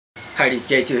Hi,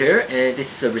 this is J2 here, and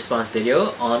this is a response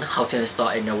video on how to install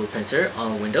a network printer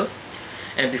on Windows.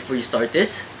 And before you start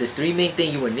this, there's three main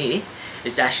things you will need.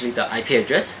 It's actually the IP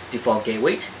address, default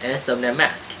gateway, and subnet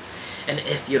mask. And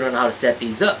if you don't know how to set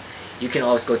these up, you can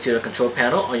always go to the control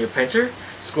panel on your printer,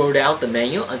 scroll down the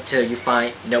menu until you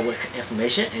find network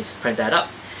information, and just print that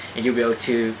up. And you'll be able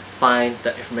to find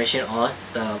the information on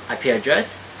the IP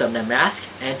address, subnet mask,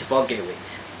 and default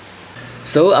gateways.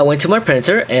 So I went to my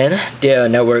printer and did a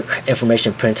network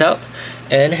information printout,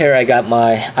 and here I got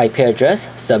my IP address,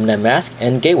 subnet mask,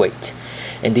 and gateway.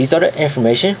 And these are the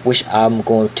information which I'm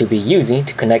going to be using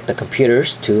to connect the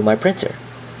computers to my printer.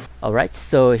 Alright,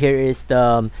 so here is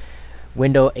the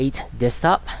Windows 8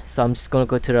 desktop. So I'm just going to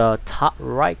go to the top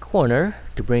right corner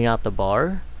to bring out the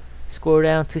bar, scroll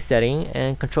down to setting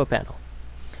and control panel.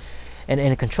 And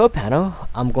in the control panel,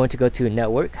 I'm going to go to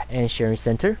network and sharing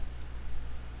center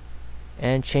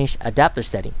and change adapter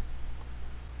setting.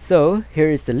 So here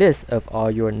is the list of all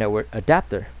your network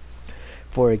adapter.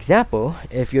 For example,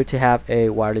 if you're to have a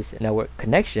wireless network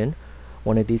connection,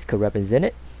 one of these could represent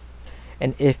it.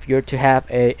 And if you're to have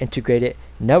a integrated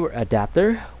network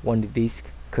adapter, one of these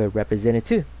could represent it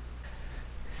too.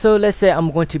 So let's say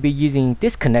I'm going to be using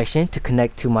this connection to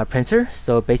connect to my printer.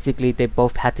 So basically they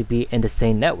both have to be in the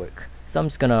same network. So I'm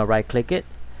just gonna right click it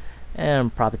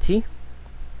and property,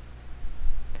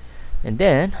 and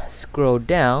then scroll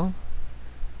down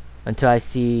until I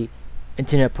see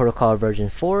Internet Protocol version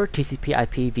 4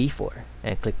 TCP/IP v4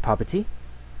 and click property.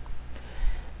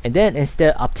 And then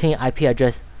instead of obtain IP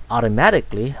address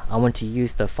automatically, I want to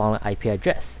use the following IP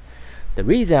address. The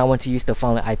reason I want to use the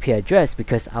following IP address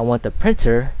because I want the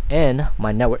printer and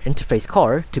my network interface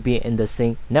card to be in the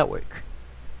same network.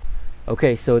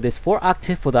 Okay, so there's 4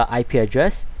 octave for the IP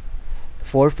address,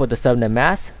 4 for the subnet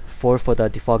mask, 4 for the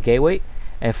default gateway,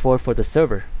 and 4 for the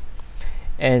server.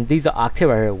 And these are octave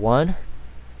right here: 1,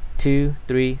 2,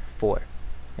 3, 4.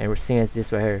 And we're seeing as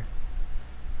this right here: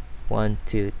 1,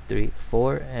 2, 3,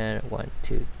 4, and 1,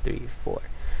 2, 3, 4.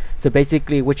 So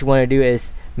basically what you want to do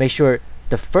is make sure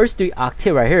the first 3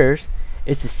 octave right here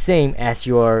is the same as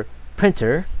your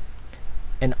printer,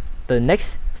 and the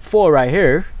next 4 right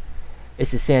here is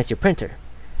the same as your printer,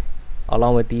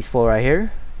 along with these 4 right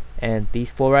here and these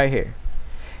 4 right here.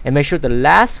 And make sure the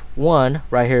last one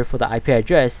right here for the IP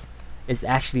address is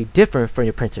actually different from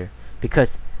your printer,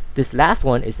 because this last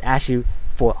one is actually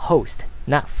for host,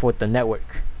 not for the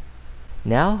network.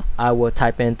 Now I will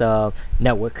type in the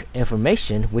network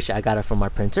information which I got it from my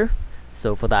printer.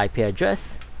 So for the IP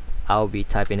address, I'll be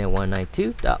typing in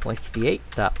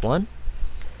 192.168.1,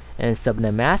 and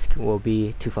subnet mask will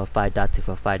be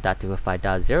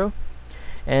 255.255.255.0,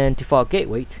 and default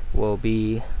gateway will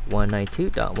be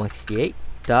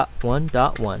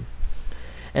 192.168.1.1.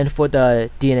 And for the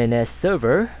DNS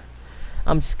server,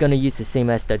 I'm just gonna use the same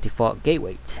as the default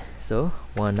gateway, so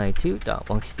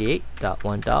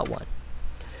 192.168.1.1.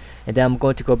 And then I'm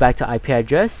going to go back to IP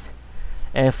address,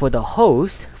 and for the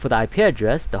host, for the IP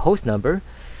address, the host number,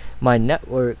 my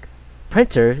network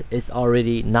printer is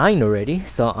already 9 already,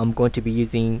 so I'm going to be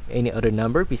using any other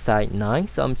number beside 9.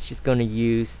 So I'm just going to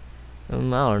use I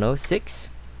don't know, 6,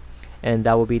 and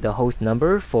that will be the host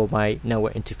number for my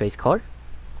network interface card.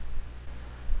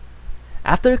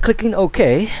 After clicking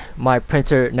OK, my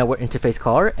printer network interface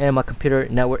card and my computer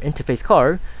network interface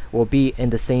card will be in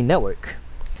the same network.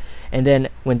 And then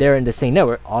when they're in the same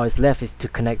network, all is left is to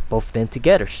connect both of them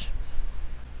together.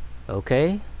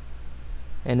 Okay,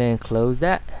 and then close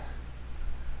that.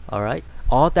 Alright,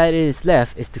 all that is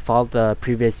left is to follow the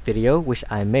previous video which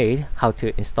I made how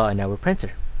to install a network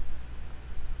printer.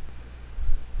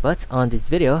 But on this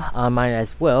video, I might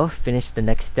as well finish the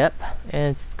next step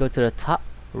and just go to the top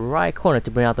right corner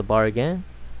to bring out the bar again,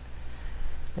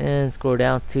 and scroll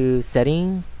down to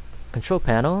setting, control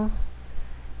panel,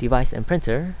 device and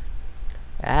printer,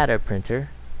 add a printer,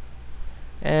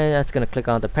 and that's gonna click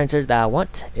on the printer that I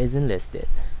want isn't listed.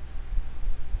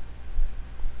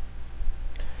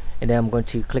 And then I'm going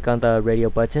to click on the radio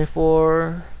button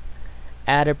for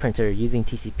add a printer using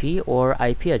TCP or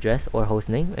IP address or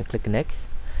hostname, and click next.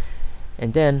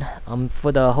 And then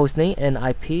for the hostname and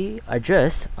IP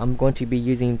address, I'm going to be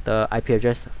using the IP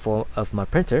address of my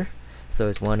printer. So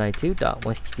it's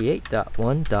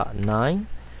 192.168.1.9.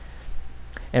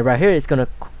 And right here it's going to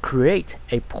create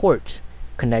a port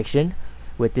connection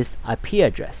with this IP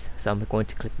address. So I'm going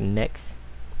to click next.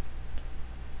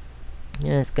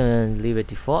 And it's going to leave it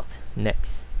default.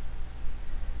 Next.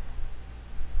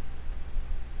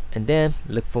 And then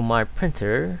look for my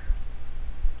printer,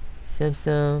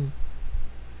 Samsung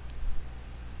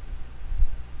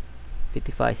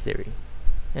 55 series,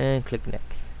 and click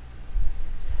next.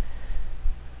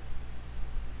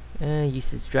 and use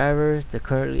this driver to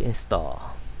currently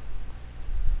install,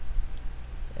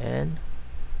 and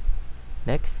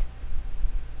next,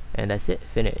 and that's it,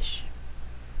 finish.